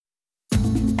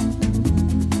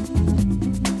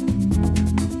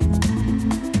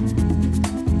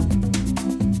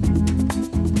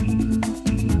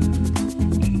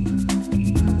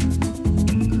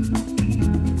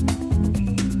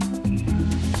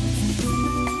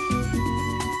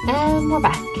We're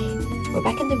back. We're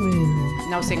back in the room.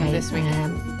 No singing this week.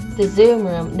 The Zoom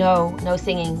room. No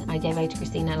singing. I gave out to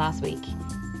Christina last week.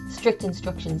 Strict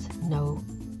instructions. No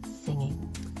singing.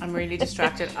 I'm really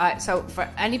distracted. So for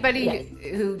anybody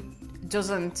who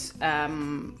doesn't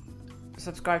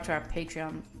subscribe to our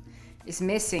Patreon, is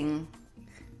missing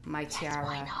my tiara.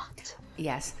 Why not?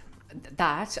 Yes,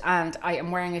 that, and I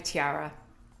am wearing a tiara,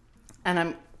 and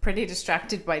I'm pretty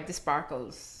distracted by the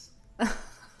sparkles.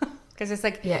 Because it's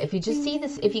like, if you just see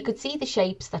this, if you could see the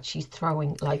shapes that she's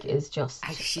throwing, like, is just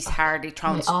she's hardly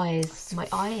throwing. My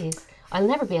eyes. I'll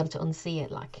never be able to unsee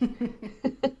it. Like,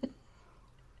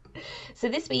 so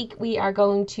this week we are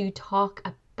going to talk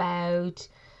about,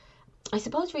 I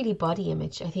suppose, really body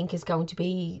image. I think is going to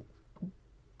be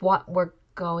what we're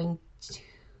going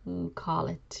to call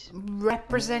it.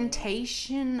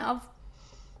 Representation of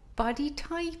body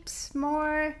types,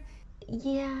 more.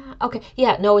 Yeah. Okay.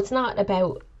 Yeah. No, it's not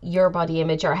about your body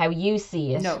image or how you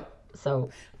see it. No. So.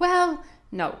 Well,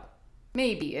 no.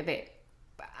 Maybe a bit.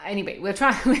 But anyway, we'll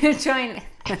try. We'll try and.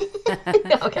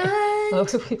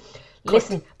 Okay.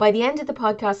 Listen, by the end of the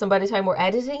podcast and by the time we're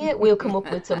editing it, we'll come up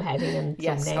with some heading and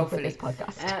some name hopefully. for this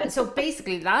podcast. So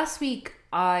basically, last week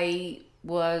I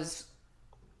was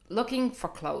looking for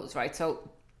clothes, right? So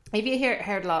if you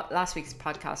heard last week's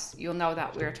podcast, you'll know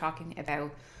that we were talking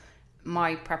about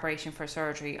my preparation for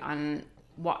surgery and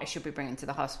what I should be bringing to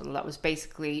the hospital. That was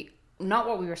basically not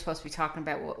what we were supposed to be talking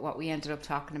about, what we ended up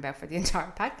talking about for the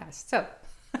entire podcast. So,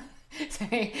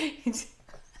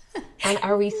 and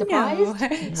are we surprised? No.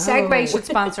 Segway should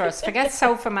sponsor us. Forget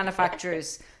sofa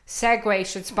manufacturers. Segway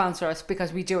should sponsor us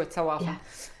because we do it so often. Yeah.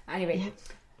 Anyway,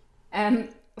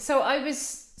 so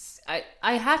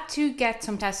I had to get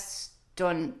some tests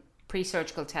done,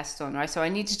 pre-surgical tests done, right? So I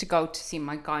needed to go to see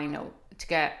my gyno to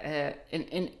get an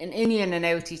in and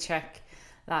outie check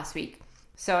last week.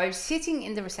 So I was sitting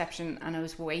in the reception and I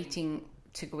was waiting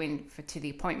to go in to the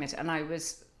appointment, and I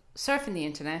was surfing the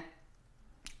internet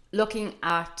looking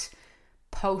at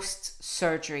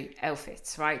post-surgery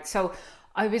outfits, right? So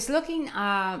I was looking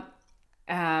at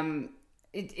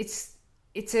it's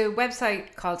a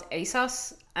website called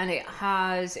ASOS, and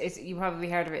you probably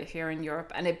heard of it if you're in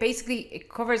Europe, and it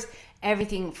covers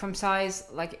everything from size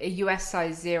like a US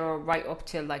size 0 right up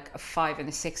to like a 5 and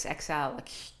a 6XL, like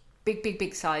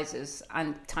big sizes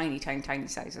and tiny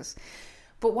sizes.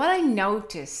 But what I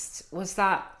noticed was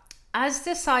that as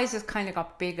the sizes kind of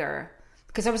got bigger,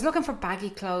 because I was looking for baggy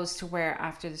clothes to wear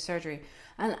after the surgery,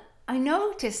 and I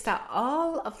noticed that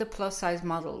all of the plus size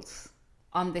models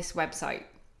on this website,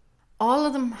 all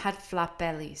of them had flat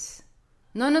bellies.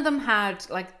 None of them had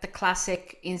like the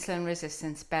classic insulin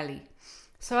resistance belly.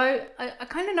 So I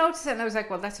kind of noticed it, and I was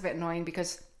like, well, that's a bit annoying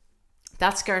because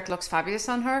that skirt looks fabulous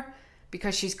on her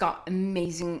because she's got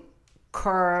amazing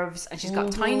curves and she's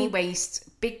got tiny waist,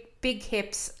 big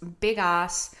hips, big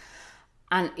ass,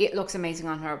 and it looks amazing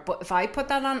on her. But if I put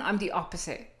that on, I'm the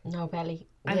opposite. No belly.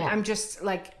 I'm just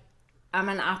like, I'm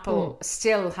an apple,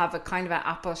 still have a kind of an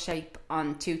apple shape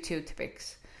on two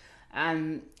toothpicks.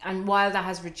 And while that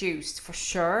has reduced for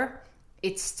sure,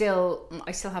 I still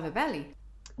have a belly.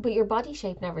 But your body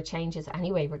shape never changes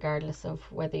anyway, regardless of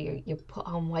whether you put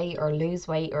on weight or lose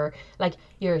weight, or like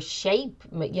your shape,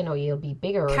 you'll be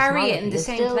bigger or carry smaller, it in the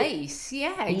same place.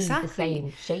 Yeah, exactly. The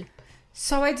same shape.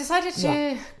 So I decided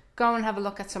to go and have a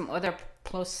look at some other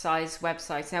plus size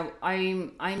websites. Now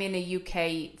I'm in a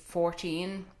UK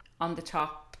 14 on the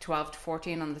top, 12 to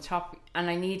 14 on the top, and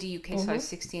I need a UK size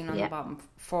 16 on the bottom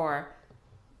for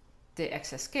the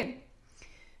excess skin.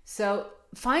 So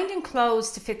finding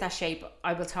clothes to fit that shape,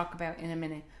 I will talk about in a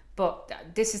minute. But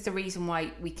this is the reason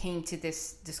why we came to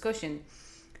this discussion.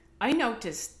 I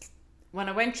noticed when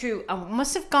I went through, I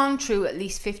must have gone through at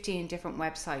least 15 different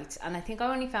websites, and I think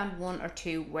I only found one or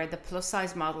two where the plus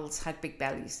size models had big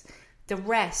bellies. The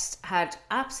rest had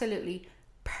absolutely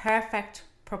perfect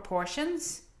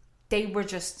proportions. They were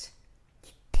just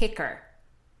thicker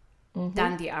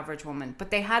than the average woman,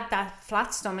 but they had that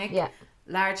flat stomach,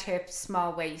 large hips,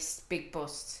 small waist, big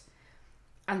bust,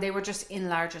 and they were just in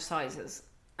larger sizes.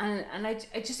 And it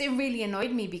really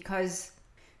annoyed me because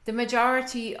the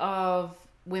majority of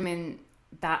women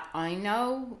that I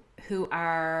know who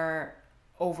are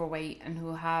overweight and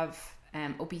who have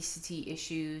obesity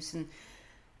issues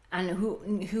and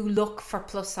who look for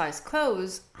plus size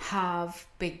clothes have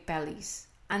big bellies.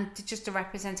 And just the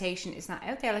representation is not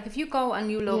out there. Like if you go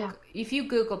and you look, if you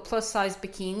Google plus size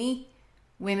bikini,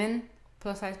 women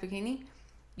plus size bikini,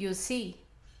 you'll see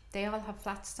they all have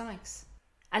flat stomachs.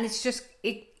 And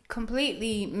it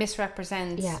completely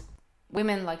misrepresents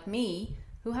women like me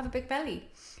who have a big belly.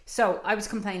 So I was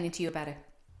complaining to you about it.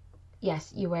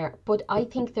 Yes, you were. But I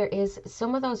think there is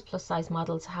some of those plus size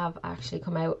models have actually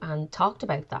come out and talked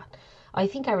about that. I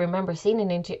think I remember seeing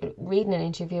reading an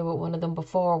interview with one of them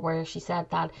before where she said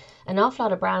that an awful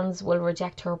lot of brands will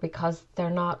reject her because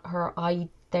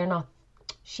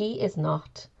she is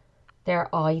not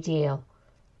their ideal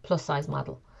plus size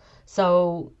model.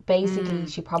 So basically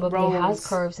she probably has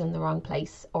curves in the wrong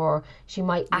place, or she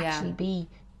might actually be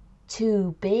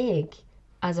too big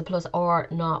as a plus, or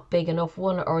not big enough,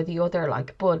 one or the other.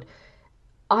 Like, but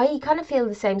I kind of feel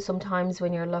the same sometimes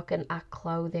when you're looking at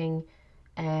clothing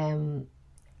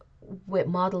with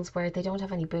models where they don't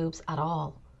have any boobs at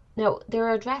all. Now, there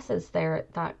are dresses there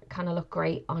that kind of look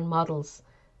great on models,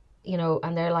 you know,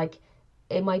 and they're like,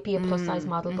 it might be a plus size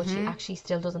model, but she actually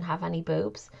still doesn't have any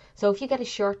boobs. So if you get a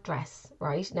short dress,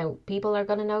 right? Now, people are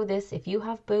going to know this. If you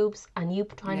have boobs and you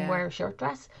try and wear a short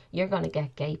dress, you're going to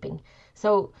get gaping.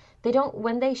 So they don't,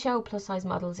 when they show plus size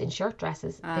models in short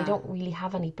dresses, they don't really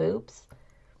have any boobs.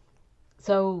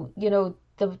 So, you know,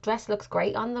 the dress looks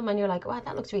great on them and you're like, wow,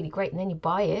 that looks really great. And then you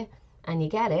buy it and you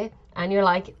get it and you're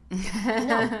like,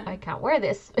 no, I can't wear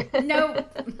this. No.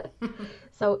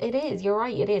 So it is, you're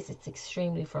right, it is. It's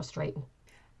extremely frustrating.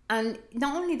 And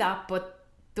not only that, but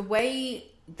the way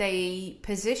they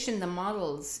position the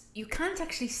models, you can't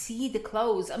actually see the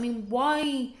clothes. I mean,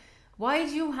 why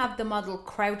do you have the model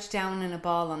crouch down in a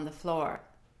ball on the floor?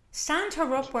 Stand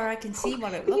her up where I can see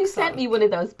what it looks like. You sent me one of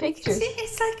those pictures.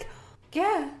 It's like,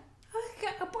 yeah.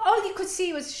 All you could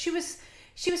see was she was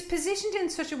positioned in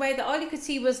such a way that all you could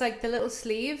see was like the little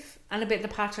sleeve and a bit of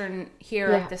the pattern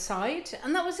here at the side,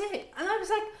 and that was it. And I was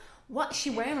like, what's she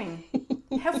wearing?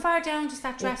 How far down does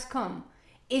that dress come?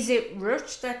 Is it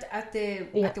ruched at the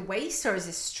waist, or is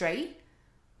it straight?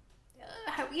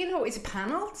 Is it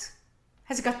panelled?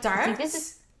 Has it got darts?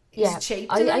 Is it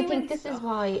shaped I think this is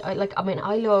why I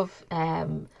love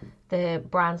the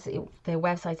brands, the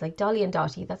websites like Dolly and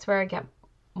Dottie. That's where I get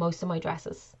most of my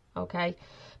dresses, okay?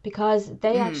 Because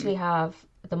they actually have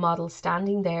the model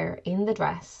standing there in the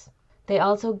dress. They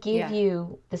also give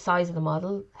you the size of the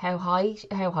model, how high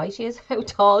she is, how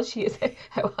tall she is,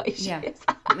 how high she is.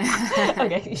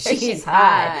 Okay, she's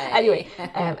high. Anyway,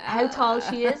 how tall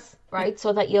she is, right?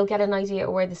 So that you'll get an idea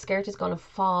of where the skirt is going to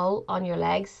fall on your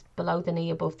legs, below the knee,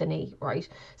 above the knee, right?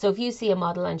 So if you see a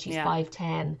model and she's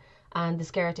 5'10", and the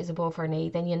skirt is above her knee,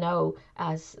 then you know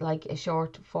as like a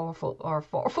short 4 foot or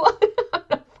 4 foot.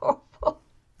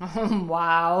 Oh,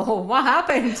 wow. What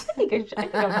happened? I think I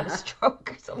had a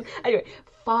stroke or something. Anyway,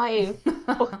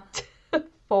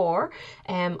 5'4".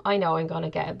 I know I'm going to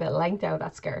get a bit of length out of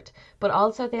that skirt. But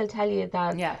also they'll tell you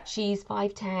that she's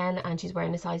 5'10" and she's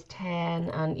wearing a size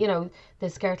 10, and, you know, the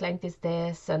skirt length is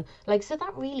this. And, like, so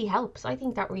that really helps. I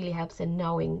think that really helps in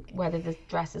knowing whether the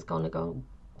dress is going to go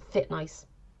fit nice.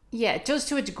 Yeah, it does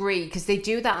to a degree, because they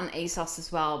do that on ASOS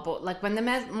as well. But, like, when the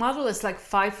model is, like,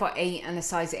 5'8" and a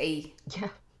size 8. Yeah.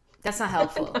 That's not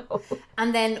helpful. No.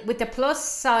 And then with the plus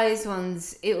size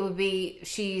ones, it will be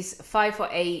she's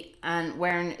 5'8" and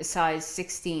wearing a size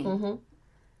 16. And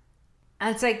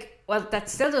it's like, well, that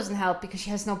still doesn't help because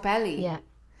she has no belly. Yeah.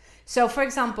 So, for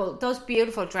example, those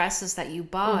beautiful dresses that you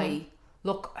buy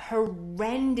look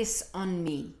horrendous on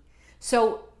me.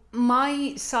 So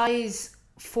my size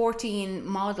 14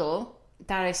 model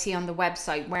that I see on the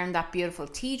website wearing that beautiful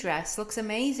tea dress looks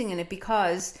amazing in it,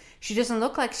 because she doesn't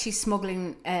look like she's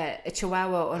smuggling a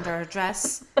chihuahua under her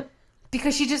dress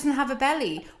because she doesn't have a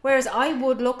belly. Whereas I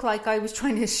would look like I was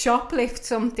trying to shoplift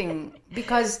something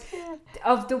because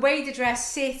of the way the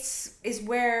dress sits is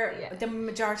where the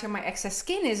majority of my excess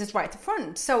skin is right at the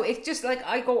front. So it's just like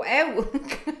I go out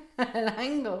at an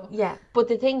angle. Yeah, but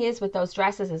the thing is with those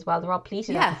dresses as well, they're all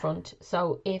pleated at the front.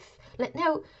 So if...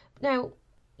 Now,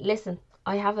 listen,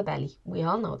 I have a belly. We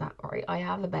all know that, right? I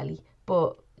have a belly.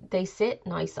 But they sit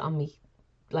nice on me,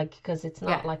 like, because it's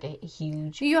not like a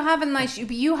huge... You have a nice...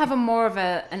 You have a more of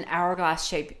an hourglass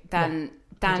shape than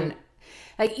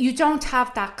like, you don't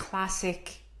have that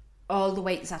classic all the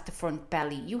way is at the front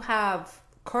belly. You have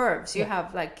curves. You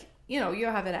have, like, you know, you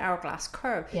have an hourglass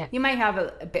curve. Yeah. You might have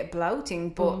a bit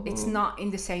bloating, but it's not in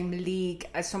the same league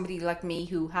as somebody like me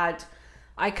who had...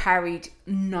 I carried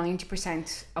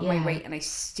 90% of my weight, and I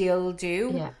still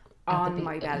do on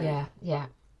my belly. Yeah.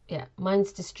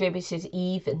 Mine's distributed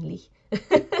evenly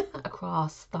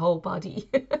across the whole body.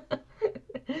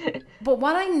 But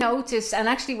what I noticed, and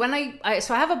actually when I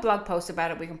have a blog post about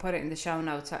it, we can put it in the show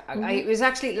notes. It was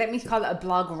actually, let me call it a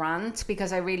blog rant,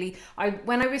 because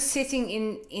when I was sitting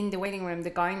in the waiting room,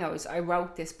 the guy knows, I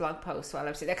wrote this blog post while I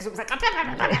was sitting there, because it was like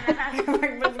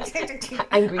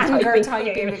anger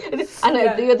typing. And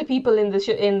the other people in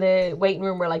the waiting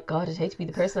room were like, God, I'd hate to be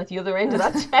the person at the other end of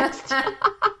that text.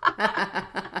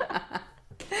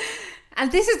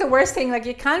 And this is the worst thing, like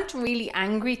you can't really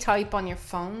angry type on your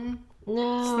phone.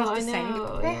 No, It's not the I same.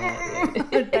 know.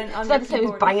 Yeah. Then on It's your not the same as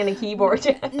keyboard. banging a keyboard.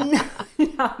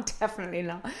 No, definitely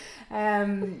not.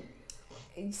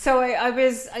 So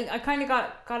I kind of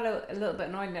got a little bit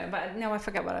annoyed now, but now I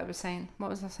forget what I was saying. What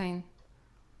was I saying?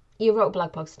 You wrote a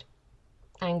blog post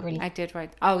angrily. I did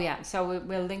write. Oh yeah, so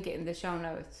we'll link it in the show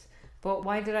notes. But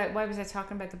why was I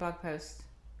talking about the blog post?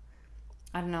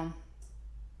 I don't know.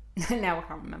 Now I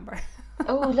can't remember.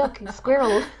 Oh, look,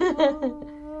 squirrel.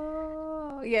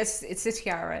 Oh, yes, it's the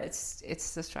tiara.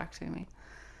 It's distracting me.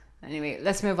 Anyway,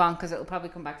 let's move on because it'll probably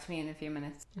come back to me in a few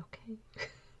minutes. Okay.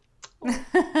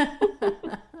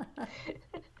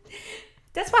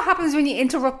 That's what happens when you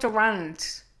interrupt a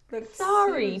rant. Like,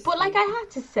 Sorry, but like I had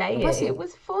to say it. It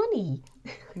was funny.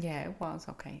 Yeah, it was.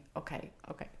 Okay.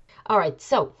 All right,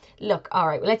 so look. All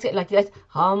right, let's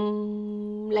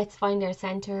find our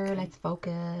center. Let's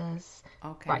focus.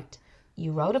 Okay. Right,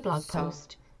 you wrote a blog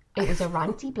post. It was a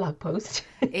ranty blog post.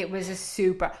 It was a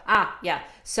super. Yeah.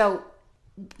 So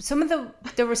some of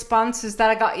the responses that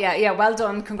I got. Yeah. Well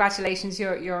done. Congratulations.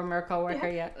 You're a miracle worker.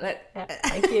 Yeah.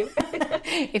 Thank you.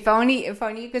 If only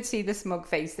you could see the smug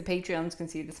face. The Patreons can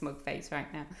see the smug face right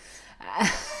now.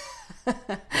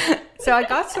 So I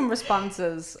got some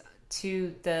responses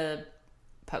to the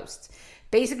post,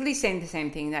 basically saying the same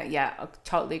thing, that I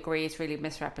totally agree, it's really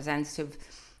misrepresentative.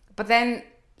 But then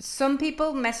some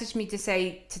people messaged me to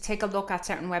say to take a look at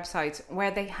certain websites where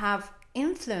they have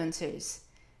influencers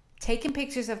taking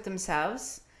pictures of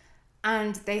themselves,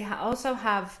 and they also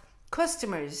have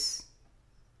customers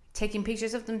taking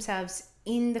pictures of themselves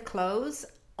in the clothes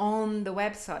on the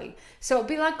website. So it'd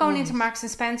be like going into Marks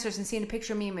and Spencer's and seeing a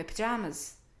picture of me in my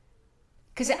pajamas,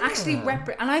 because it actually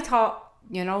and I thought,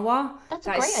 you know what, That's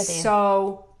a great idea.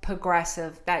 So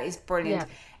progressive. That is brilliant.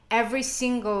 Yeah. Every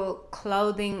single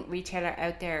clothing retailer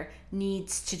out there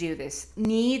needs to do this,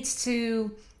 needs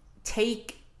to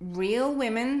take real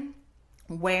women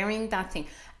wearing that thing.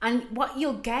 And what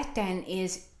you'll get then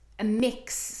is a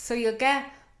mix. So you'll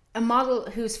get a model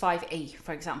who's 5'8",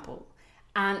 for example,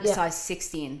 and size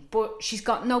 16, but she's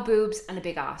got no boobs and a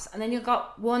big ass. And then you've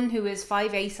got one who is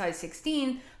 5'8", size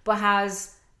 16, but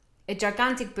has a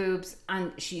gigantic boobs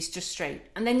and she's just straight.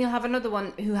 And then you'll have another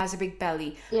one who has a big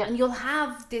belly. Yeah. And you'll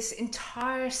have this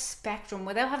entire spectrum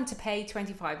without having to pay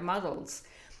 25 models.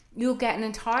 You'll get an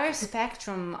entire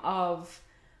spectrum of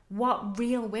what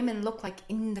real women look like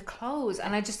in the clothes.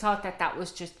 And I just thought that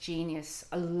was just genius.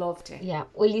 I loved it. Yeah,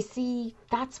 well, you see,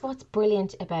 that's what's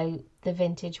brilliant about the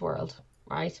vintage world,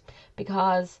 right?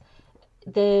 Because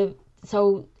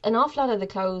so an awful lot of the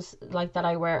clothes like that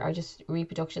I wear are just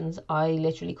reproductions. I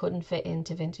literally couldn't fit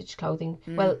into vintage clothing.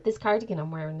 Well, this cardigan I'm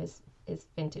wearing is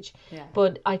vintage,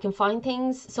 but I can find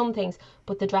some things,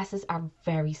 but the dresses are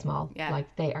very small. Like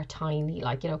they are tiny,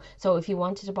 like, you know. So if you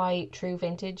wanted to buy true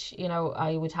vintage, you know,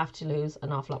 I would have to lose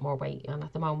an awful lot more weight, and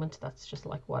at the moment that's just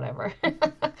like whatever.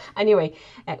 Anyway,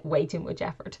 way too much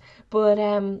effort. But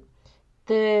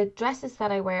the dresses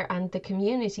that I wear and the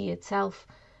community itself,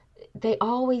 they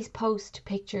always post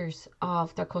pictures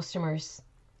of their customers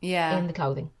in the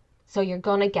clothing. So you're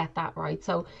gonna get that, right?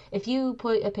 So if you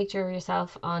put a picture of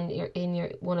yourself in your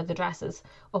one of the dresses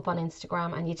up on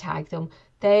Instagram and you tag them,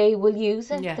 they will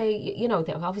use it. They, you know,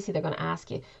 obviously they're gonna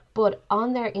ask you, but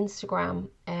on their Instagram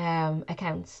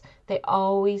accounts, they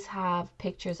always have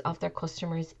pictures of their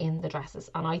customers in the dresses,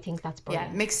 and I think that's brilliant.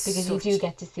 Yeah, it makes because you do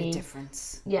get to see a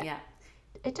difference. Yeah.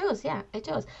 It does, it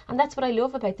does. And that's what I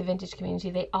love about the vintage community.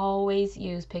 They always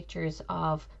use pictures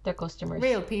of their customers.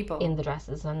 Real people. In the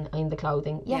dresses and in the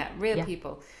clothing. Real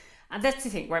people. And that's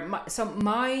the thing, right?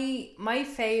 My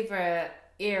favourite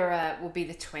era would be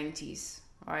the 20s,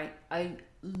 right? I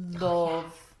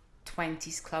love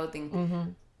 20s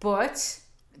clothing. But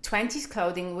 20s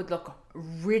clothing would look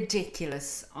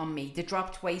ridiculous on me. The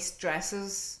dropped waist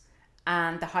dresses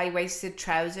and the high-waisted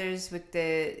trousers with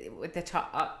the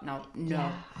top. No.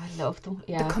 Yeah, I love them.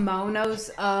 Yeah. The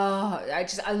kimonos.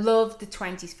 I love the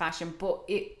 20s fashion, but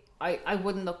I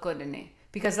wouldn't look good in it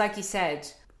because, like you said,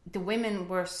 the women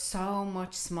were so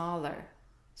much smaller.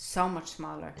 So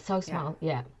small,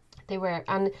 yeah. They were,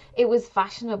 and it was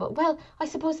fashionable. Well, I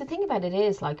suppose the thing about it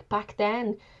is, like, back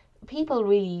then, people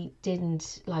really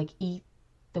didn't like eat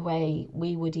the way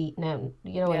we would eat now,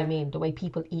 you know what I mean, the way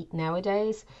people eat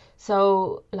nowadays.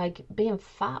 So like being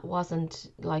fat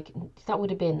wasn't like, that would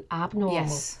have been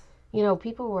abnormal. You know,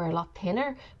 people were a lot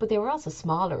thinner, but they were also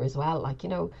smaller as well, like, you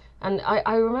know. And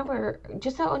I remember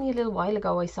just only a little while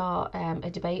ago I saw a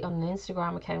debate on an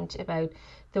Instagram account about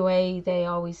the way they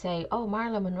always say, oh,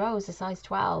 Marilyn Monroe is a size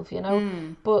 12, you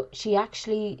know, but she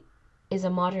actually is a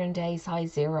modern day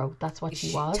size 0. That's what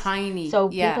she was. Tiny.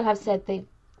 So Yeah. people have said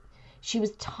she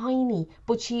was tiny,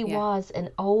 but she was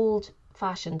an old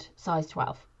fashioned size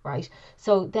 12, right?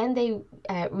 So then they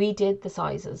redid the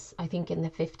sizes, I think in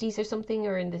the 50s or something,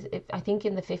 or I think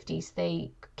in the 50s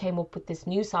they came up with this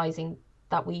new sizing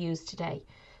that we use today.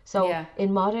 So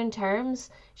in modern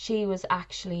terms, she was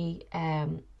actually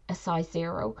a size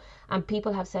 0, and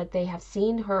people have said they have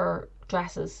seen her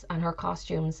dresses and her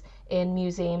costumes in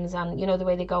museums, and you know, the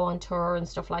way they go on tour and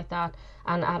stuff like that,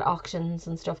 and at auctions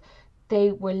and stuff.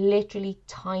 They were literally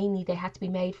tiny. They had to be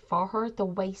made for her. The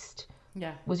waist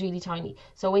was really tiny.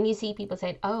 So when you see people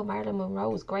saying, "Oh, Marilyn Monroe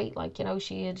was great," like, you know,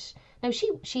 she had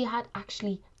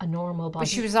actually a normal body. But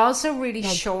she was also really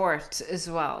short as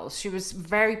well. She was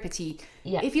very petite.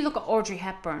 Yeah. If you look at Audrey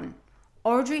Hepburn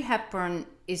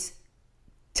is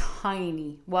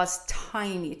tiny, a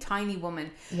tiny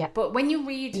woman. Yeah. But when you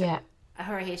read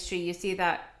her history, you see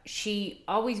that she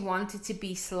always wanted to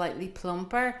be slightly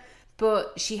plumper.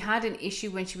 But she had an issue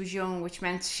when she was young, which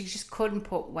meant she just couldn't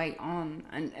put weight on.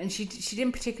 And she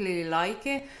didn't particularly like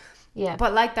it. Yeah.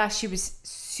 But like that, she was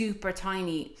super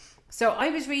tiny. So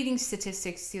I was reading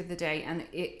statistics the other day, and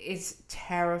it is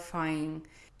terrifying.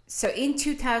 So in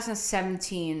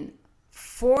 2017,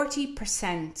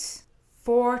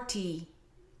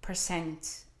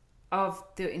 40% of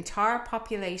the entire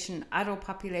population, adult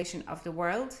population of the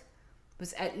world,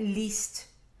 was at least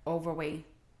overweight.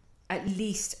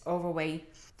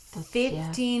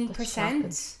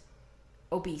 15%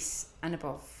 obese and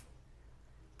above.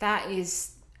 That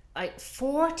is like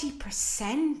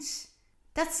 40%.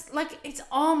 That's like, it's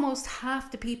almost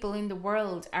half the people in the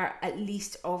world are at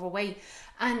least overweight.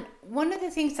 And one of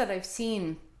the things that I've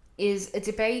seen is a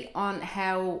debate on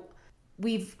how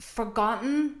we've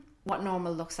forgotten what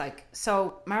normal looks like.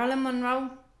 So Marilyn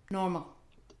Monroe, normal.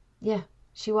 Yeah,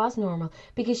 she was normal,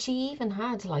 because she even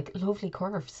had like lovely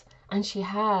curves. And she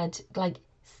had like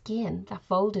skin that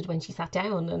folded when she sat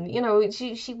down, and you know,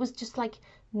 she was just like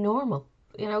normal,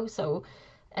 you know. So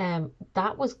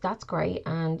that's great.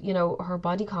 And you know, her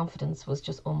body confidence was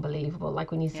just unbelievable,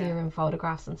 like when you see her in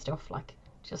photographs and stuff, like,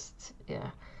 just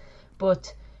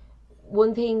But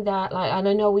one thing that, like, and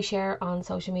I know we share on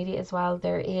social media as well,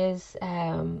 there is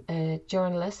a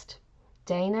journalist,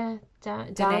 Danae,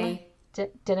 thank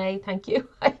you.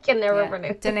 I can never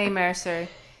pronounce it.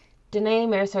 Danae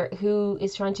Mercer, who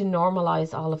is trying to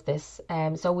normalize all of this.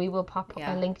 So we will pop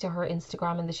a link to her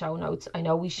Instagram in the show notes. I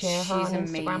know we share her on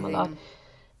Instagram a lot.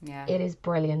 Yeah. It is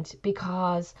brilliant,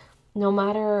 because no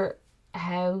matter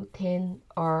how thin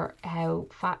or how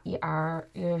fat you are,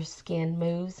 your skin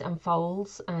moves and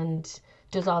folds and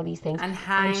does all these things. And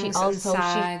hangs and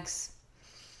sags.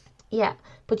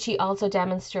 But she also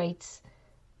demonstrates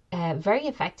very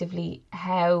effectively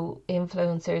how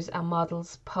influencers and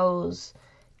models pose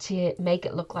to make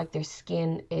it look like their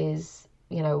skin is,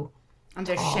 you know, and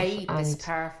their shape is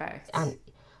perfect. And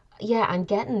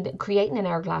creating an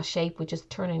hourglass shape with just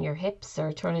turning your hips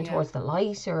or turning towards the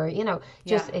light, or, you know,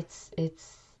 just it's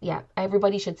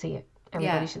everybody should see it.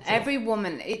 Everybody should see every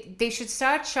woman. They should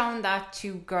start showing that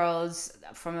to girls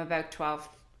from about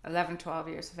 11, 12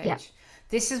 years of age. Yeah.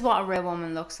 This is what a real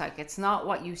woman looks like. It's not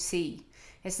what you see.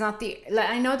 It's not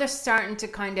I know they're starting to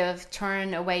kind of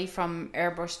turn away from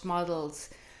airbrushed models.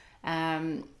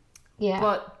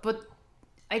 But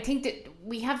I think that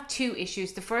we have two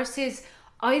issues. The first is,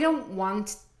 I don't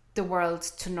want the world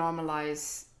to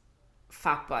normalize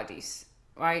fat bodies,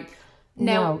 right?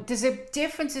 Now, there's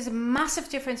a massive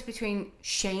difference between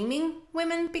shaming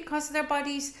women because of their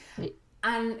bodies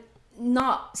and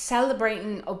not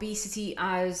celebrating obesity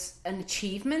as an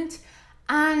achievement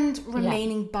and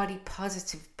remaining body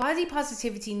positive. Body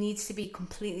positivity needs to be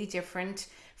completely different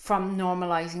from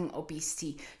normalizing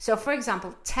obesity. So, for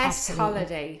example, Tess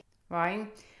Holliday, right?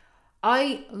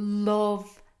 I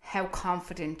love how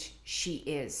confident she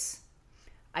is.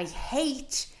 I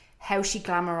hate how she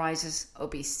glamorizes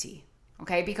obesity,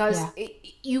 okay? Because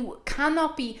you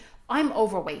cannot be, I'm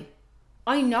overweight.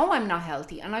 I know I'm not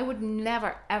healthy, and I would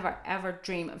never, ever, ever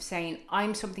dream of saying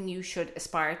I'm something you should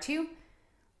aspire to,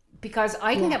 because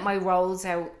I can get my rolls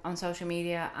out on social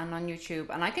media and on YouTube,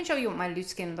 and I can show you what my loose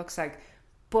skin looks like,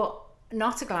 but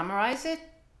not to glamorize it,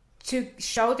 to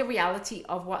show the reality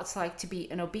of what it's like to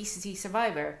be an obesity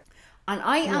survivor. And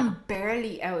I am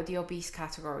barely out of the obese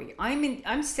category.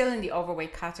 I'm still in the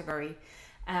overweight category.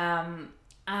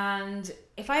 And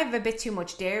if I have a bit too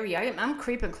much dairy, I'm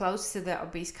creeping close to the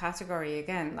obese category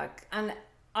again. Like, and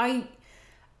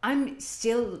I'm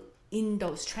still in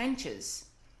those trenches.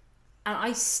 And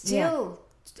I still,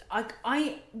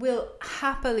 I will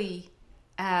happily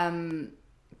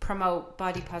promote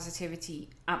body positivity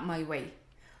at my way.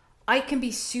 I can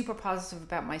be super positive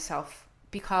about myself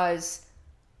because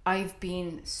I've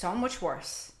been so much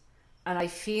worse and I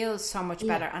feel so much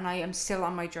better, and I am still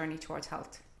on my journey towards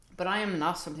health. But I am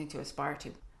not something to aspire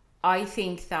to. I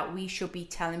think that we should be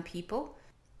telling people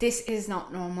this is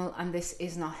not normal and this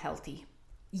is not healthy.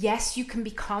 Yes, you can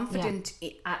be confident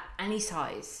at any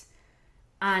size,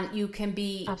 and you can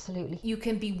be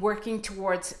working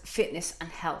towards fitness and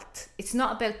health. It's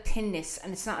not about thinness,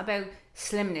 and it's not about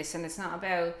slimness, and it's not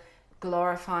about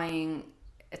glorifying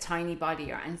a tiny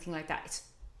body or anything like that. It's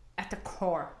at the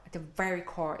core, at the very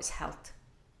core, is health.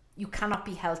 You cannot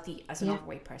be healthy as an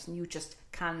overweight person. You just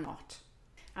cannot.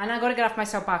 And I'm going to get off my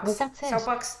soapbox. Well, that's it.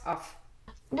 Soapbox off.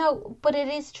 No, but it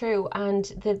is true. And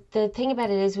the thing about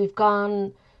it is we've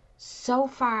gone so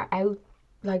far out,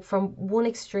 like from one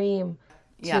extreme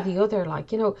to the other,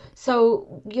 like, you know.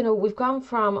 So, you know, we've gone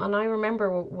from, and I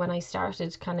remember when I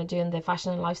started kind of doing the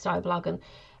fashion and lifestyle blogging,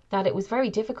 that it was very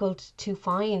difficult to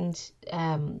find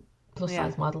plus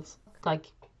size models, like,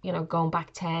 you know, going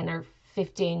back 10 or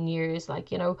 15 years,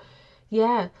 like, you know.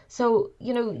 Yeah. So,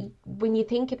 you know, when you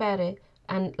think about it,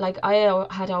 and like I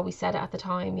had always said it at the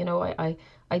time, you know,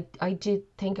 I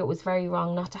did think it was very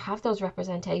wrong not to have those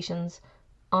representations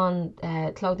on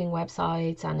clothing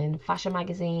websites and in fashion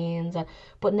magazines.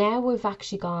 But now we've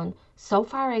actually gone so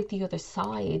far out the other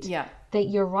side that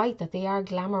you're right, that they are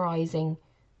glamorizing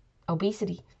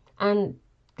obesity. And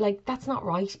like, that's not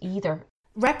right either.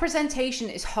 Representation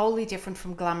is wholly different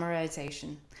from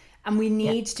glamorization. And we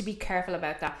need to be careful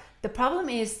about that. The problem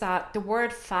is that the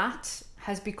word fat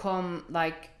has become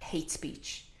like hate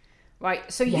speech,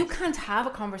 right? So you can't have a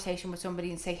conversation with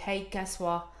somebody and say, hey, guess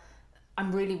what?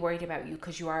 I'm really worried about you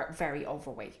because you are very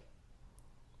overweight.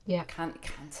 Yeah. Can't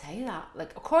say that.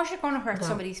 Like, of course you're going to hurt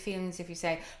somebody's feelings if you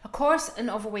say, of course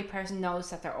an overweight person knows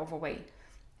that they're overweight.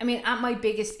 I mean, at my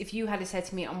biggest, if you had said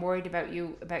to me, I'm worried about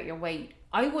you, about your weight,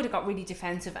 I would have got really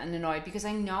defensive and annoyed because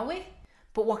I know it.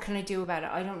 But what can I do about it?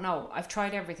 I don't know. I've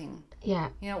tried everything. Yeah.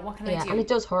 You know, what can I do? And it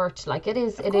does hurt. Like, it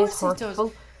is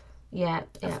hurtful. Yeah.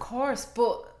 Of course.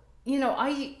 But, you know,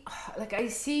 I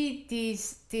see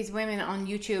these women on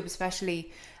YouTube,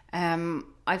 especially.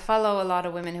 I follow a lot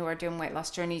of women who are doing weight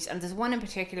loss journeys. And there's one in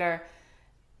particular,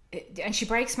 and she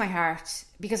breaks my heart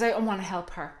because I want to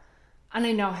help her. And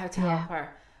I know how to help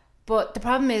her. But the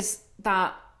problem is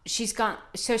that she's gone,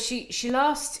 so she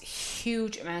lost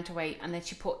huge amount of weight, and then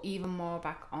she put even more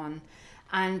back on.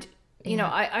 And you know,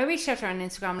 I reached out to her on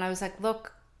Instagram and I was like,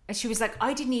 look, and she was like,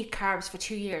 I didn't eat carbs for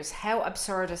 2 years. How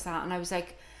absurd is that? And I was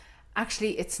like,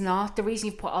 actually it's not. The reason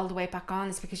you put all the weight back on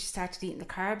is because you started eating the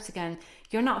carbs again.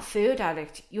 You're not a food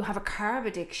addict, you have a carb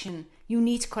addiction. You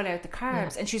need to cut out the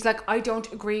carbs. And she's like, I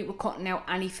don't agree with cutting out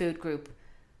any food group.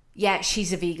 Yeah,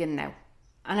 she's a vegan now.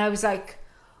 And I was like,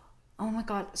 oh my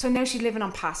God. So now she's living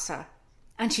on pasta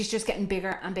and she's just getting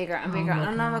bigger and bigger and bigger.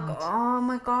 And I'm like, oh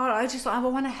my God, I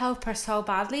want to help her so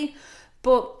badly.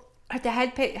 But the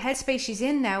headspace she's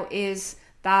in now is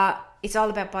that it's all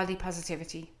about body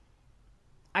positivity.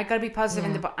 I got to be positive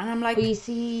in the body. And I'm like, but you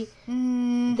see,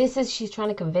 she's trying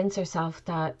to convince herself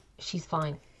that she's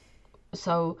fine.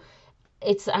 So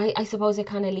it's, I suppose it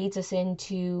kind of leads us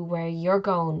into where you're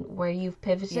going, where you've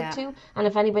pivoted to. And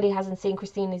if anybody hasn't seen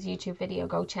Christina's YouTube video,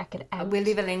 go check it out. We'll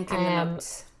leave a link in the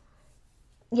notes.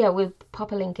 Yeah, we'll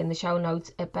pop a link in the show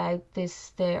notes about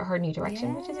her new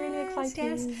direction, which is really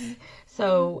exciting. Yes.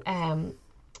 So,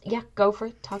 go for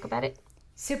it. Talk about it.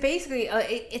 So basically,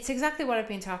 it's exactly what I've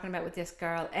been talking about with this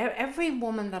girl. Every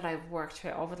woman that I've worked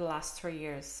with over the last 3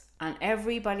 years, and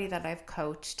everybody that I've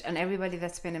coached, and everybody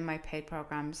that's been in my paid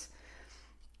programs,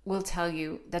 will tell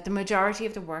you that the majority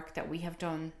of the work that we have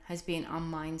done has been on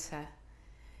mindset.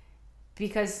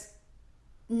 Because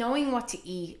knowing what to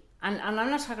eat, and I'm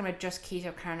not talking about just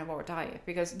keto carnivore diet,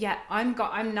 because I'm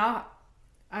not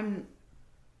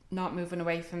moving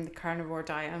away from the carnivore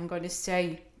diet. I'm going to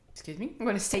stay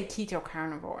keto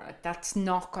carnivore. That's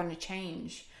not going to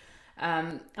change.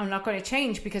 I'm not going to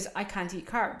change because I can't eat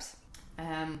carbs.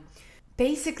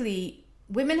 Basically,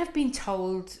 women have been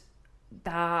told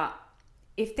that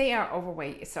if they are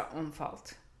overweight, it's their own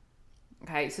fault.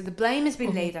 Okay, so the blame has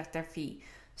been laid at their feet.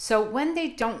 So when they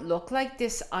don't look like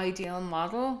this ideal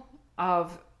model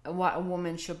of what a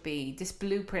woman should be, this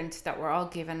blueprint that we're all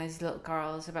given as little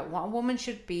girls about what a woman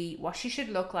should be, what she should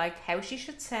look like, how she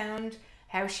should sound,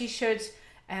 how she should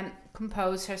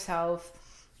compose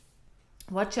herself,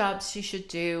 what jobs she should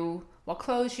do, what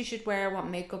clothes she should wear, what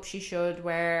makeup she should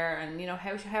wear, and you know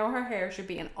how her hair should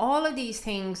be, and all of these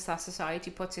things that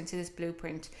society puts into this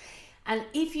blueprint. And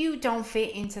if you don't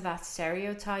fit into that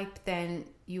stereotype, then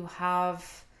you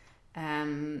have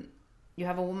You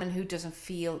have a woman who doesn't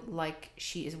feel like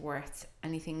she is worth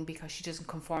anything because she doesn't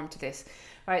conform to this,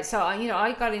 right? So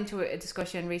I got into a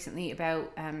discussion recently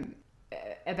about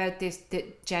the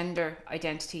gender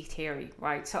identity theory,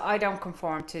 right? So I don't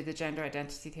conform to the gender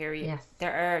identity theory. Yes.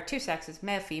 There are two sexes,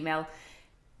 male, female.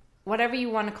 Whatever you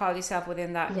want to call yourself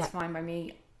within that, it's fine by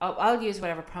me. I'll use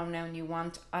whatever pronoun you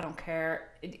want. I don't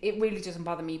care. It really doesn't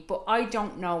bother me. But I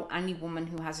don't know any woman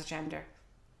who has a gender.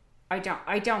 I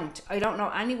don't know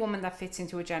any woman that fits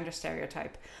into a gender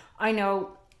stereotype. I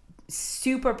know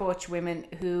super butch women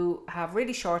who have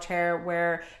really short hair,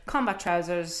 wear combat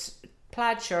trousers,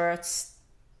 plaid shirts,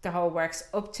 the whole works,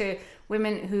 up to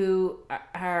women who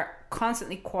are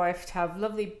constantly coiffed, have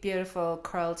lovely, beautiful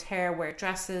curled hair, wear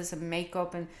dresses and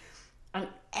makeup and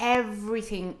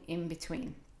everything in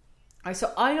between.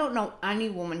 So I don't know any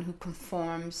woman who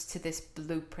conforms to this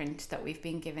blueprint that we've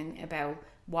been given about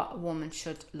what a woman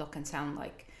should look and sound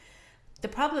like. The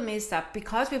problem is that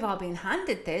because we've all been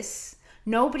handed this,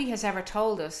 nobody has ever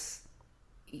told us,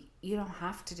 you don't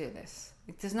have to do this.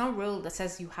 There's no rule that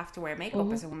says you have to wear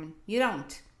makeup as a woman. You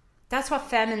don't. That's what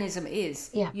feminism is.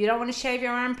 Yeah. You don't want to shave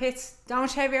your armpits?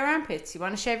 Don't shave your armpits. You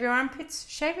want to shave your armpits?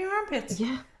 Shave your armpits.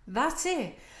 Yeah. That's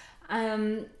it.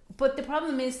 But the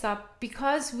problem is that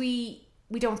because we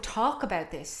don't talk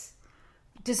about this,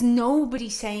 there's nobody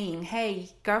saying,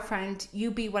 hey, girlfriend, you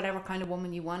be whatever kind of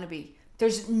woman you want to be.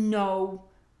 There's no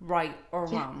right or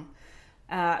wrong.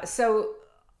 So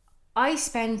I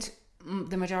spent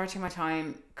the majority of my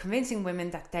time convincing women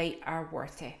that they are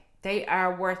worth it. They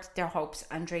are worth their hopes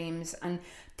and dreams. And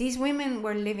these women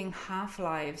were living half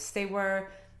lives. They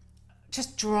were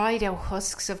just dried out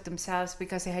husks of themselves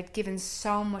because they had given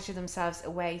so much of themselves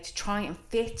away to try and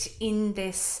fit in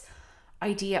this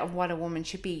idea of what a woman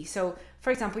should be. So, for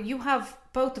example, you have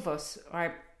both of us,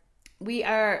 right? We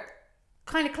are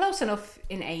kind of close enough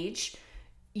in age.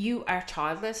 You are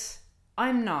childless.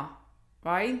 I'm not,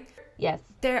 right? Yes.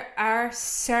 There are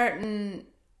certain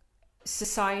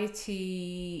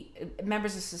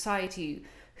members of society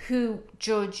who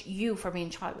judge you for being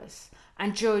childless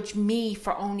and judge me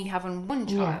for only having one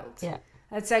child. Yeah.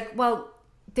 It's like, well,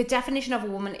 the definition of a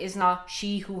woman is not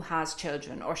she who has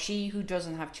children or she who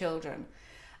doesn't have children.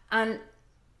 And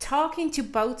talking to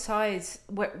both sides,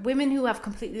 women who have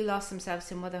completely lost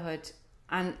themselves in motherhood,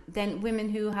 and then women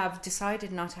who have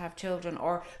decided not to have children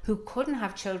or who couldn't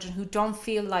have children, who don't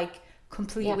feel like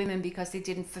complete women because they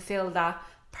didn't fulfill that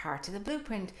part of the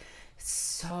blueprint.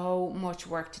 So much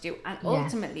work to do. And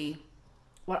ultimately,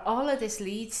 what all of this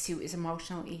leads to is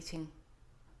emotional eating.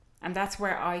 And that's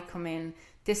where I come in.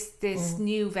 This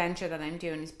new venture that I'm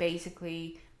doing is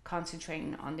basically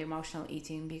concentrating on the emotional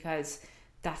eating because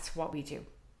that's what we do.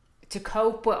 To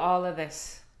cope with all of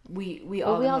this, we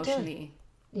all emotionally eat.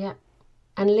 Yeah.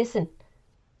 And listen,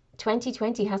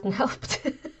 2020 hasn't helped.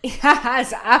 It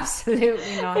has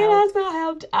absolutely not helped. It has not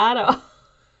helped at all.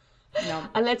 No.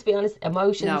 And let's be honest,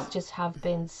 emotions just have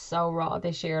been so raw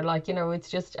this year. Like, it's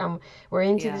just we're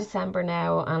into December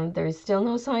now and there's still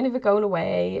no sign of it going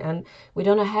away, and we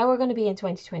don't know how we're going to be in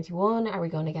 2021. Are we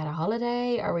going to get a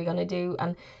holiday? Are we going to do?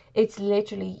 And it's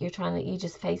literally you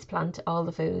just face plant all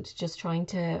the food, just trying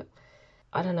to,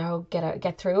 I don't know,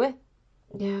 get through it.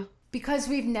 Yeah. Because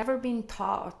we've never been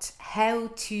taught how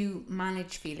to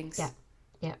manage feelings. Yeah.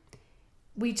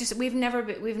 We've never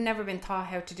been taught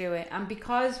how to do it, and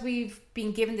because we've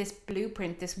been given this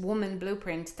blueprint, this woman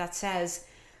blueprint that says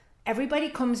everybody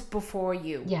comes before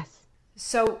you. Yes.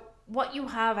 So what you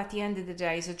have at the end of the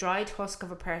day is a dried husk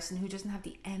of a person who doesn't have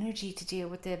the energy to deal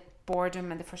with the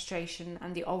boredom and the frustration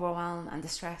and the overwhelm and the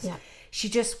stress. Yeah. She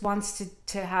just wants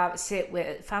to sit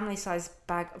with a family-sized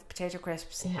bag of potato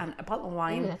crisps and a bottle of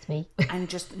wine. Ooh, that's me. And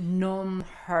just numb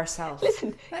herself.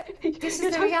 Listen, this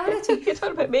is the reality. You're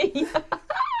talking about me.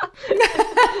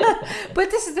 But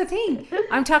this is the thing.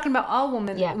 I'm talking about all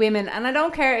women, and I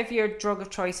don't care if your drug of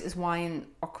choice is wine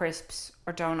or crisps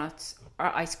or donuts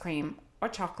or ice cream or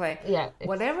chocolate. Yeah.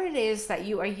 Whatever it is that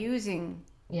you are using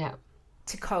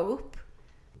to cope,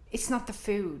 it's not the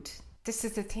food. This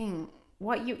is the thing.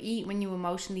 What you eat when you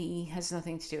emotionally eat has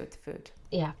nothing to do with the food.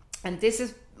 Yeah. And this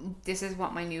is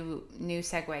what my new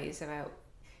segue is about.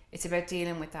 It's about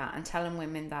dealing with that and telling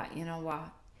women that, you know what,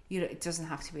 it doesn't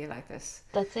have to be like this.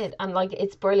 That's it. And like,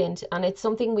 it's brilliant, and it's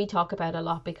something we talk about a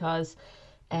lot because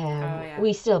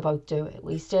we still both do it.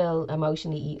 We still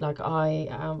emotionally eat. Like I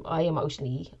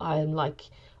emotionally eat. I'm like,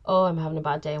 oh, I'm having a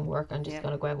bad day in work, I'm just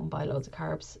gonna go out and buy loads of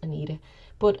carbs and eat it.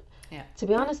 But Yeah. To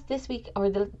be honest, this week or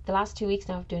the last 2 weeks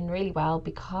now, I've doing really well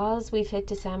because we've hit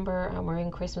December and we're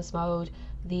in Christmas mode.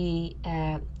 The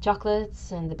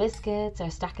chocolates and the biscuits are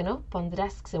stacking up on the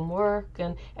desks in work,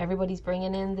 and everybody's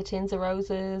bringing in the tins of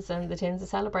roses and the tins of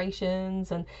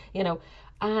celebrations, and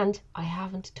and I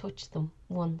haven't touched them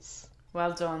once.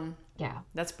 Well done. Yeah.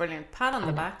 That's brilliant. Pat on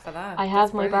the back for that. I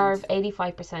have my bar of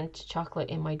 85% chocolate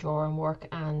in my drawer in work,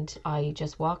 and I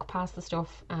just walk past the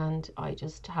stuff and I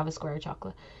just have a square of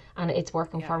chocolate, and it's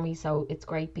working for me. So it's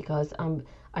great because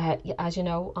as you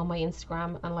know, on my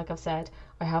Instagram, and like I've said,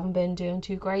 I haven't been doing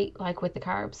too great like with the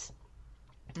carbs.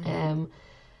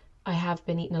 I have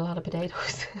been eating a lot of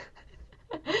potatoes.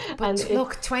 But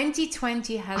look,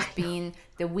 2020 has been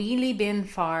the wheelie bin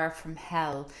far from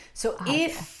hell. So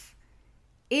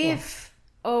if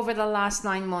over the last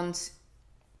 9 months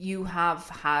you have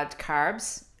had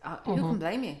carbs, who can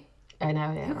blame you? I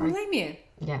know, yeah. Who can blame you?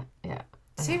 Yeah, yeah.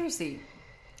 Seriously.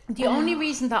 The only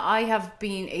reason that I have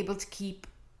been able to keep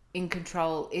in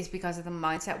control is because of the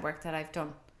mindset work that I've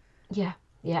done. Yeah,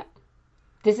 yeah.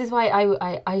 This is why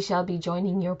I shall be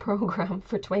joining your program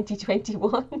for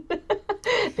 2021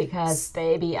 because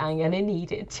baby, I'm gonna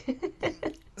need it.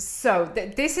 So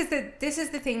this is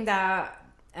the thing that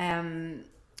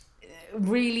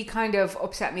really kind of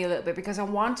upset me a little bit, because I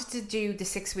wanted to do the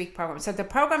 6-week program. So the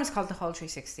program is called the Whole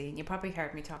 360, and you probably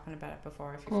heard me talking about it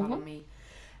before if you follow me.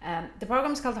 The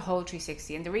program is called the Whole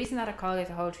 360, and the reason that I call it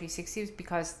the Whole 360 is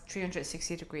because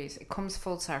 360 degrees, it comes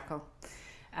full circle.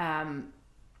 And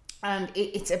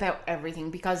it's about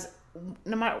everything, because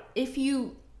no matter if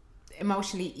you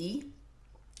emotionally eat,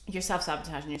 you're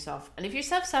self-sabotaging yourself. And if you're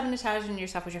self-sabotaging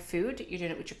yourself with your food, you're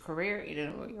doing it with your career, you're doing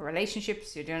it with your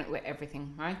relationships, you're doing it with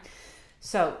everything, right?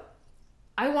 So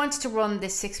I wanted to run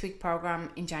this 6-week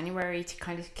program in January to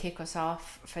kind of kick us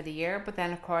off for the year. But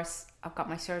then, of course, I've got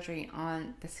my surgery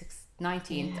on the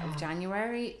 19th of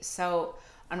January. So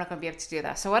I'm not going to be able to do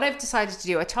that. So what I've decided to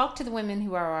do, I talked to the women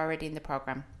who are already in the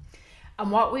program.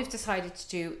 And what we've decided to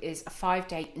do is a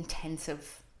 5-day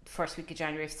intensive first week of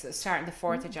January. So starting the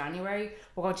 4th of January,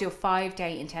 we're going to do a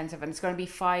 5-day intensive. And it's going to be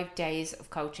 5 days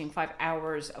of coaching, 5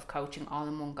 hours of coaching all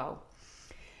in one go.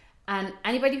 And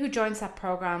anybody who joins that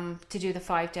program to do the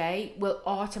 5-day will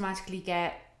automatically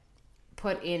get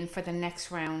put in for the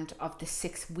next round of the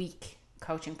 6-week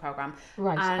coaching program.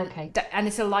 Right, and okay. And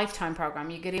it's a lifetime program.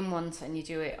 You get in once and you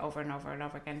do it over and over and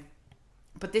over again.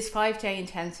 But this 5-day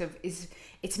intensive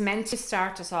it's meant to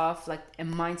start us off like a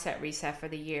mindset reset for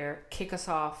the year, kick us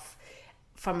off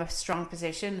from a strong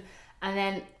position. And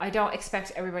then I don't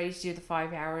expect everybody to do the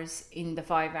 5 hours in the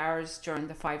 5 hours during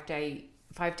the 5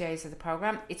 days of the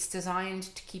program. It's designed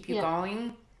to keep you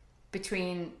going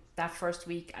between that first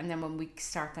week and then when we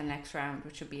start the next round,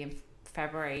 which will be in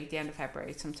February, the end of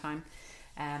February sometime.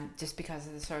 Just because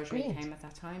of the surgery came at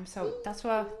that time. So that's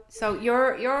what. So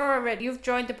you're already, you've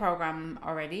joined the program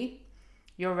already.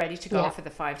 You're ready to go for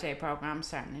the 5-day program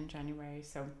starting in January.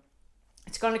 So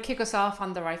it's going to kick us off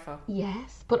on the right foot.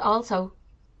 Yes, but also,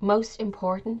 most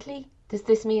importantly, does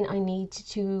this mean I need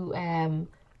to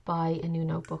buy a new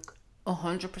notebook?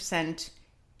 100%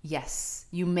 yes.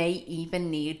 You may even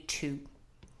need 2.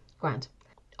 Grand.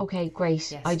 Okay,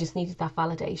 great. Yes. I just needed that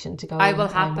validation to go. I will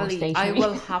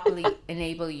happily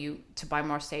enable you to buy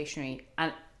more stationery.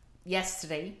 And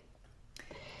yesterday,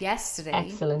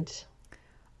 excellent.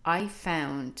 I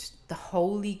found the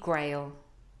holy grail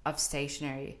of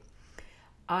stationery.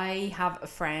 I have a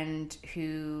friend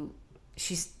who,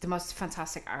 she's the most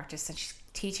fantastic artist, and she's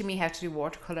teaching me how to do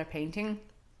watercolor painting.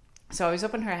 So I was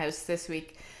up in her house this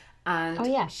week,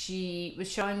 and she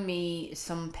was showing me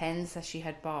some pens that she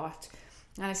had bought.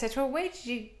 And I said to her, where did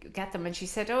you get them? And she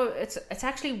said, oh, it's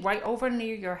actually right over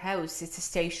near your house. It's a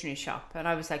stationery shop. And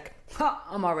I was like,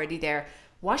 I'm already there.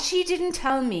 What she didn't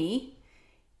tell me,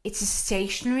 it's a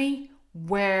stationery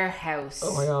warehouse.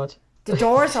 Oh my God. The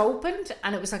doors opened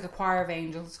and it was like a choir of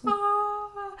angels.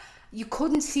 You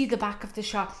couldn't see the back of the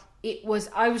shop.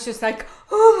 I was just like,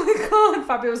 oh my God.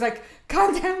 Fabio was like,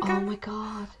 calm down. Oh my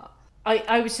God.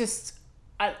 I was just,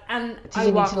 and did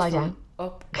you need to lie down?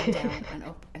 Up and down and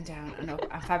up and down and up.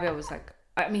 And Fabio was like,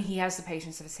 I mean, he has the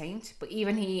patience of a saint, but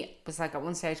even he was like at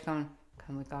one stage going,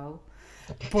 can we go?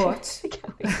 But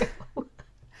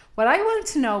what I want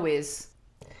to know is,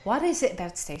 what is it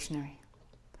about stationery?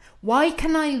 Why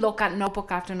can I look at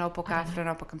notebook after notebook after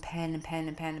notebook and pen and pen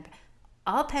and pen and pen?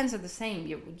 All pens are the same.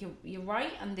 You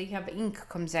write and they have ink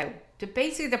comes out.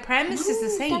 Basically, the premise is the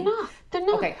same. They're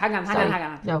not. Okay, hang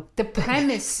on. No. The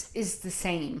premise is the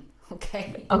same.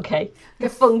 Okay. The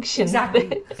function.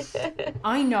 Exactly.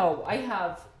 I know. I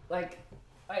have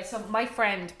Alright, so my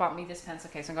friend bought me this pencil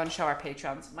case. I'm going to show our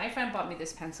patrons. My friend bought me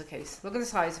this pencil case. Look at the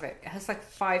size of it. It has like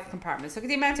 5 compartments. Look at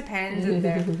the amount of pens in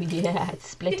there. Yeah, it's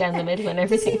split down the middle and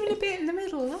everything. There's even a bit in the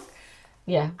middle, look.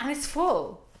 Yeah. And it's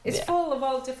full. It's full of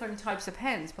all different types of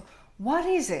pens. But what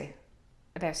is it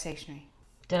about stationery?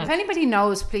 Dunno. If anybody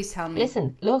knows, please tell me.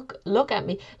 Listen, look at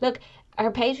me. Look, our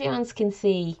Patreons can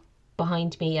see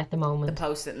behind me at the The moment,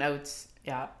 post-it notes.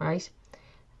 Yeah. right?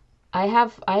 I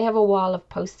have a wall of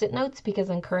post-it notes because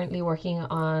I'm currently working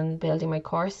on building my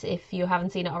course. If you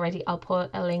haven't seen it already, I'll put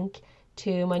a link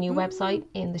to my new website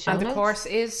in the show And notes. the course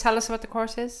is, tell us what the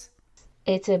course is.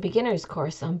 It's a beginner's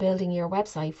course on building your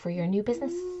website for your new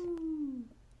business.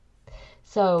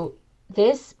 So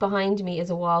this behind me is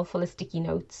a wall full of sticky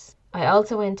notes. I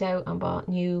also went out and bought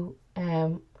new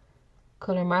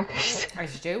colour markers.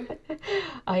 As you do.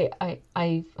 I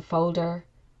a folder,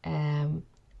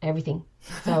 everything.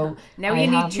 So Now I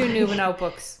you need have- 2 new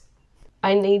notebooks.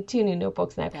 I need 2 new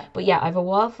notebooks now. Yeah. But yeah, I have a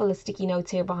wall full of sticky notes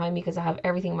here behind me because I have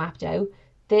everything mapped out.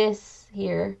 This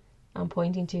here, I'm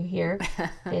pointing to here,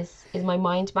 this is my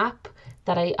mind map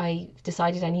that I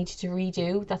decided I needed to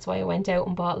redo. That's why I went out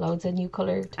and bought loads of new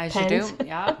coloured As pens. you do.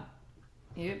 Yeah.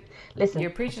 Listen, You're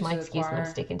preaching it's my to the excuse and I'm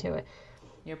choir. sticking to it.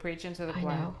 You're preaching to the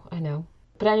choir. I know.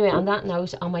 But anyway, on that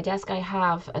note, on my desk I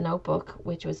have a notebook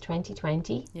which was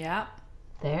 2020 Yeah.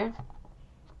 there.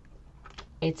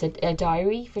 It's a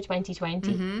diary for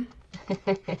 2020. Mm-hmm.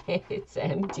 It's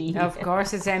empty. Of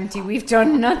course it's empty. We've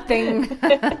done nothing.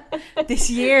 This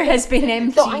year has been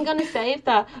empty. So I'm gonna save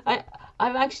that.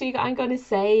 I'm gonna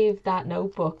save that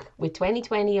notebook with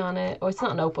 2020 on it. Or it's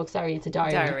not a notebook, sorry, it's a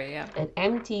diary. Diary, yeah. An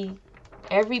empty.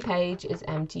 Every page is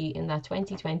empty in that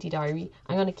 2020 diary.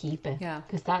 I'm gonna keep it. Yeah.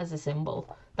 Because that is a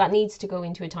symbol. That needs to go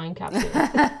into a time capsule.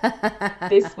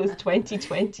 This was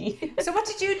 2020. So what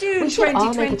did you do in We should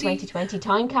all make a 2020? 2020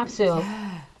 time capsule.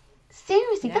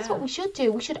 Seriously, that's Yeah. what we should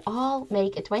do. We should all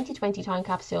make a 2020 time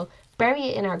capsule, bury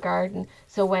it in our garden,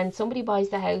 so when somebody buys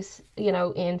the house, you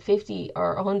know, in 50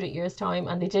 or 100 years' time,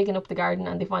 and they're digging up the garden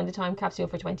and they find the time capsule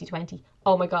for 2020,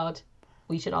 oh my God,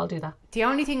 we should all do that. The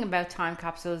only thing about time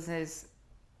capsules is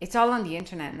it's all on the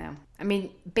internet now. I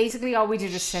mean, basically all we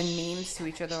did is send memes to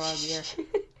each other all year.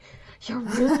 You're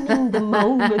ruining the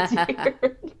moment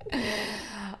here.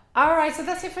 All right, so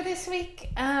that's it for this week.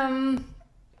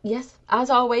 Yes,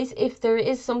 as always, if there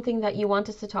is something that you want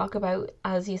us to talk about,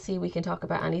 as you see, we can talk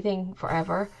about anything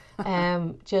forever.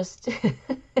 Just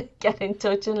get in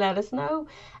touch and let us know.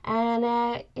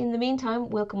 And in the meantime,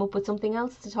 we'll come up with something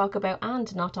else to talk about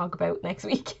and not talk about next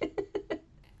week.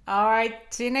 All right,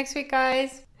 see you next week,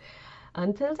 guys.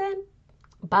 Until then,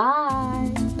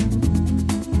 bye.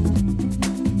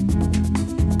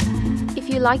 If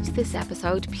you liked this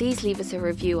episode, please leave us a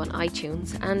review on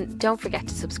iTunes and don't forget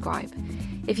to subscribe.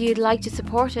 If you'd like to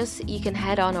support us, you can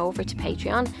head on over to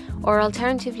Patreon, or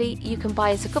alternatively, you can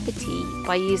buy us a cup of tea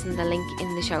by using the link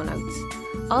in the show notes.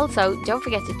 Also, don't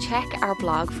forget to check our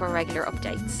blog for regular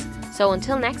updates. So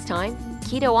until next time,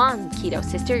 keto on, Keto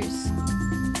Sisters.